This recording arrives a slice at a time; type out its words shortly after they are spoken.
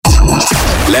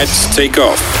Let's take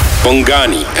off.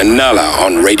 Bongani and Nala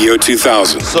on Radio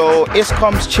 2000. So,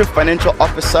 ESKOM'S Chief Financial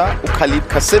Officer, Calib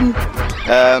Cassim,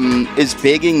 is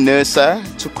begging Nersa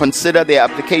to consider their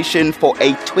application for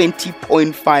a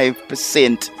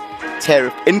 20.5%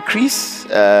 tariff increase,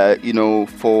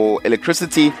 for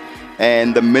electricity.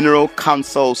 And the Mineral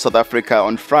Council South Africa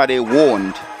on Friday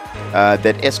warned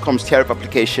that ESKOM'S tariff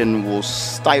application will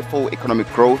stifle economic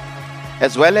growth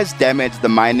as well as damage the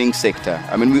mining sector.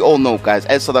 I mean, we all know, guys,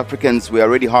 as South Africans, we are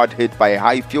already hard hit by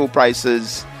high fuel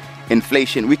prices,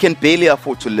 inflation. We can barely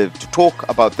afford to live. To talk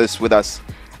about this with us,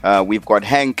 we've got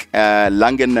Henk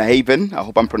Langenhoven. I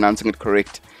hope I'm pronouncing it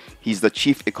correct. He's the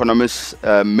Chief Economist,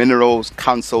 Minerals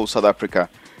Council South Africa.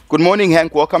 Good morning,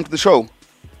 Henk. Welcome to the show.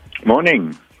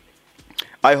 Morning.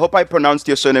 I hope I pronounced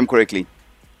your surname correctly.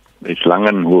 It's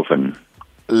Langenhoven.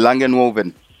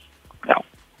 Langenhoven. Yeah.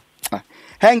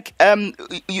 Henk,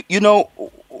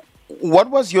 what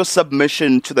was your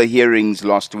submission to the hearings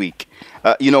last week?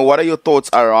 What are your thoughts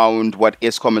around what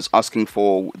ESKOM is asking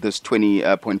for, this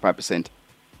 20.5%?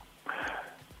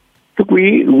 Look,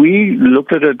 we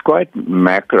looked at it quite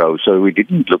macro, so we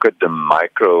didn't look at the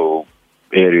micro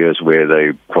areas where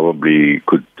they probably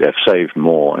could have saved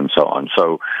more and so on.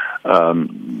 So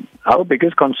our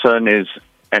biggest concern is,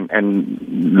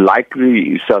 and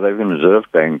likely South African Reserve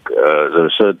Bank, the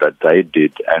research that they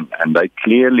did, and they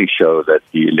clearly show that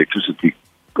the electricity,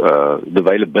 the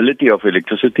availability of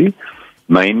electricity,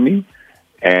 mainly,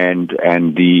 and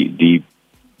the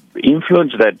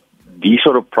influence that these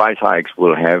sort of price hikes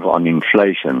will have on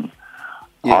inflation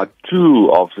are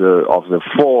two of the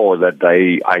four that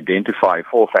they identify,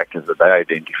 four factors that they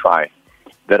identify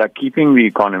that are keeping the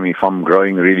economy from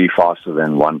growing really faster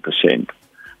than 1%.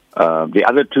 The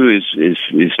other two is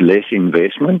less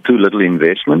investment, too little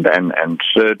investment, and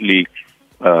thirdly,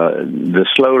 the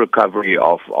slow recovery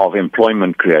of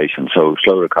employment creation, so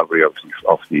slow recovery of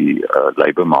the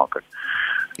labor market.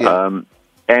 Yeah.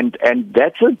 And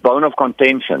that's a bone of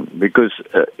contention because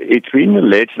it's been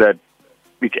alleged that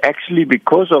it's actually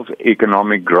because of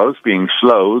economic growth being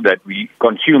slow that we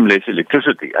consume less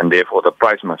electricity, and therefore the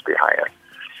price must be higher.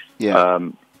 Yeah.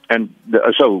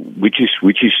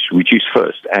 Which is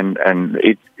first, and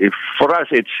for us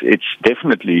it's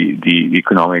definitely the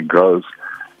economic growth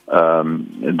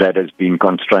that has been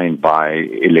constrained by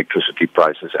electricity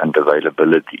prices and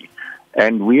availability,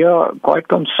 and we are quite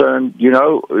concerned.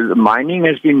 Mining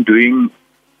has been doing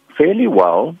fairly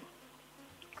well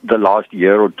the last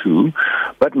year or two,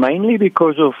 but mainly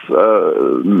because of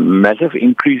massive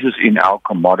increases in our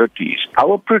commodities.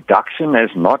 Our production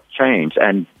has not changed,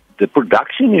 and the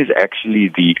production is actually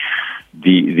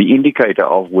the indicator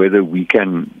of whether we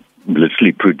can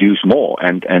literally produce more,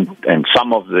 and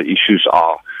some of the issues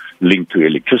are linked to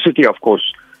electricity. Of course,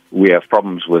 we have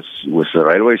problems with the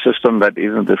railway system that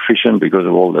isn't efficient because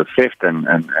of all the theft and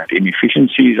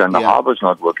inefficiencies, and the harbour's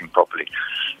not working properly.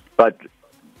 But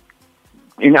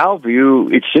in our view,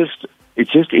 it's just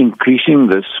increasing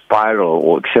this spiral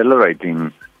or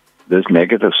accelerating this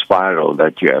negative spiral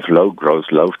that you have low growth,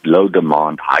 low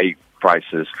demand, high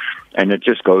prices, and it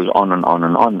just goes on and on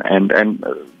and on. And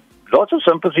lots of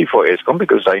sympathy for ESKOM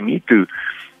because they need to,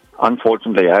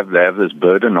 unfortunately, they have this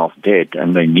burden of debt,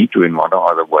 and they need to, in one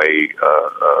or other way,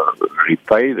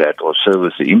 repay that or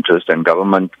service the interest. And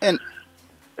government,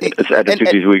 its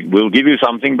attitude is, we'll give you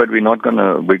something, but we're not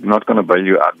gonna bail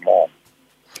you out more.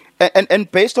 And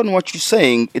based on what you're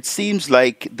saying, it seems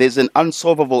like there's an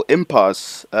unsolvable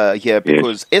impasse here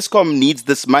because ESKOM needs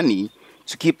this money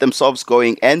to keep themselves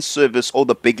going and service all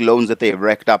the big loans that they've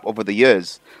racked up over the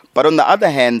years. But on the other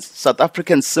hand, South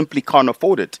Africans simply can't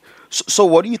afford it. So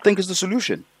what do you think is the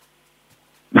solution?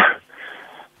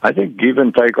 I think give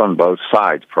and take on both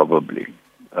sides, probably.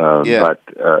 But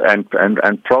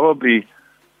probably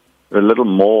a little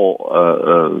more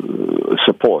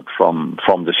support from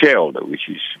the shareholder, which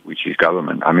is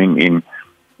government. I mean, in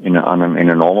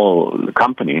a normal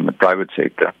company in the private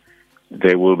sector,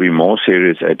 there will be more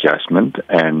serious adjustment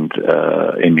and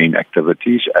in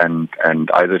activities, and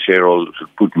either shareholders will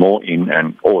put more in,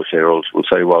 or shareholders will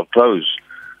say, well, close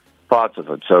parts of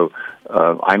it. So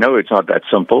I know it's not that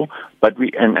simple, but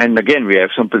again we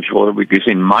have sympathy for it because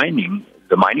in mining,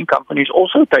 the mining companies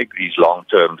also take these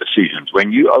long-term decisions.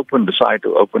 When you decide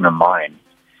to open a mine,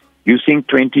 you think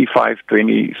 25,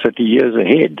 20, 30 years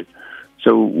ahead.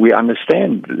 So we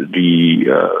understand the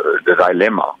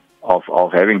dilemma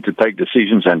of having to take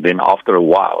decisions, and then after a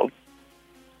while,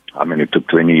 I mean, it took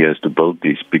 20 years to build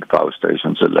these big power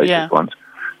stations, the latest ones,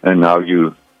 and now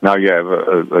you have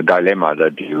a dilemma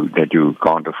that you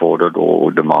can't afford it, or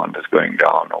demand is going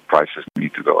down, or prices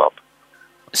need to go up.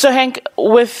 So, Henk,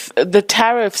 with the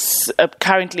tariffs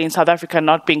currently in South Africa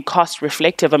not being cost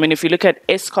reflective, I mean, if you look at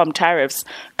ESKOM tariffs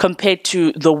compared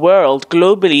to the world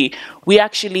globally, we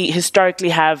actually historically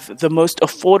have the most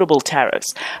affordable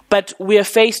tariffs. But we are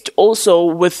faced also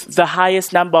with the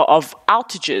highest number of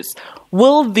outages.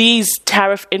 Will these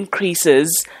tariff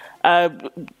increases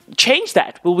change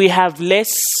that? Will we have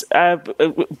less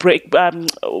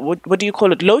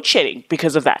load shedding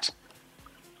because of that?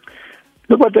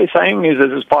 Look, what they're saying is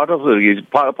this is part of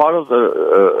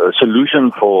the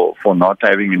solution for not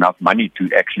having enough money to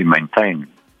actually maintain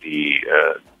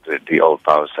the old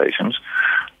power stations,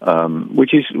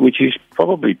 which is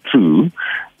probably true.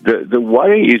 The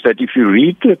worry is that if you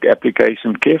read the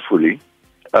application carefully,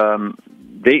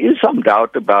 there is some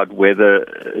doubt about whether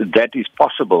that is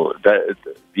possible.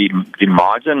 The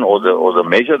margin or the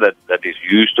measure that is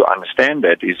used to understand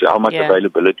that is how much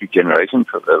generation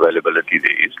availability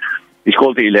there is. It's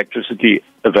called the electricity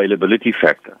availability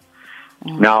factor.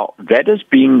 Now, that has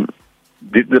been,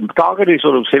 the target is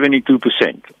sort of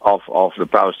 72% of the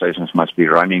power stations must be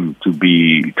running to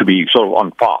be sort of on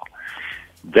par.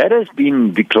 That has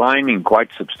been declining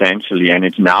quite substantially, and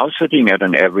it's now sitting at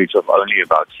an average of only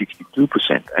about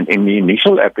 62%. And in the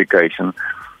initial application,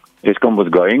 ESKOM was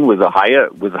going with a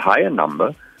higher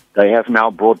number. They have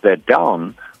now brought that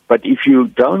down. But if you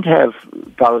don't have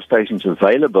power stations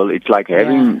available, it's like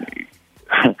having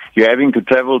you're having to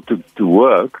travel to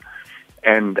work,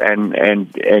 and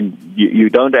you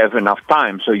don't have enough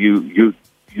time, so you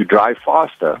drive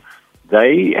faster.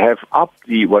 They have upped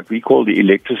what we call the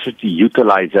electricity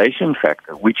utilization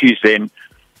factor, which is then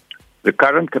the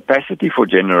current capacity for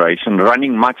generation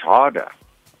running much harder.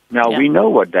 Now, we know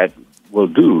what that will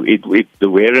do. The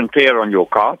wear and tear on your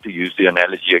car, to use the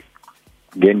analogy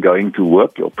again, going to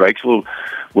work, your brakes will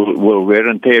wear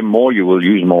and tear more, you will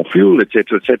use more fuel,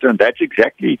 etc., and that's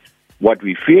exactly what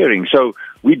we're fearing. So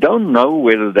we don't know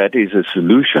whether that is a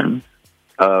solution.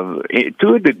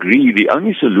 To a degree, the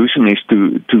only solution is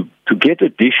to get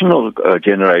additional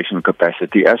generation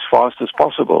capacity as fast as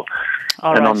possible.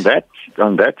 All and right.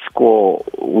 on that score,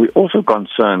 we're also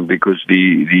concerned because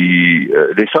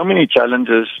there's so many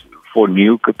challenges for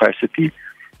new capacity,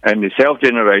 and the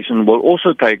self-generation will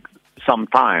also take some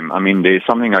time. I mean, there's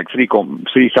something like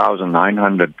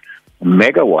 3,900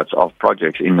 megawatts of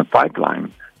projects in the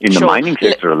pipeline in the mining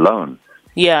sector alone.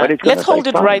 Yeah, let's hold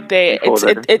it right there.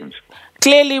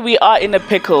 Clearly, we are in a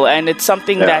pickle, and it's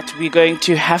something that we're going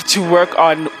to have to work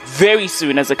on very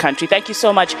soon as a country. Thank you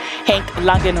so much, Henk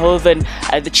Langenhoven,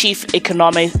 the Chief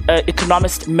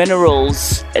Economist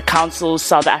Minerals Councils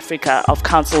South Africa.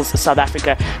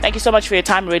 Thank you so much for your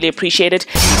time. Really appreciate it.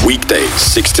 Weekdays,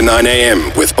 6 to 9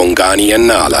 a.m. with Bongani and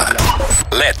Nala.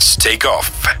 Let's take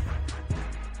off.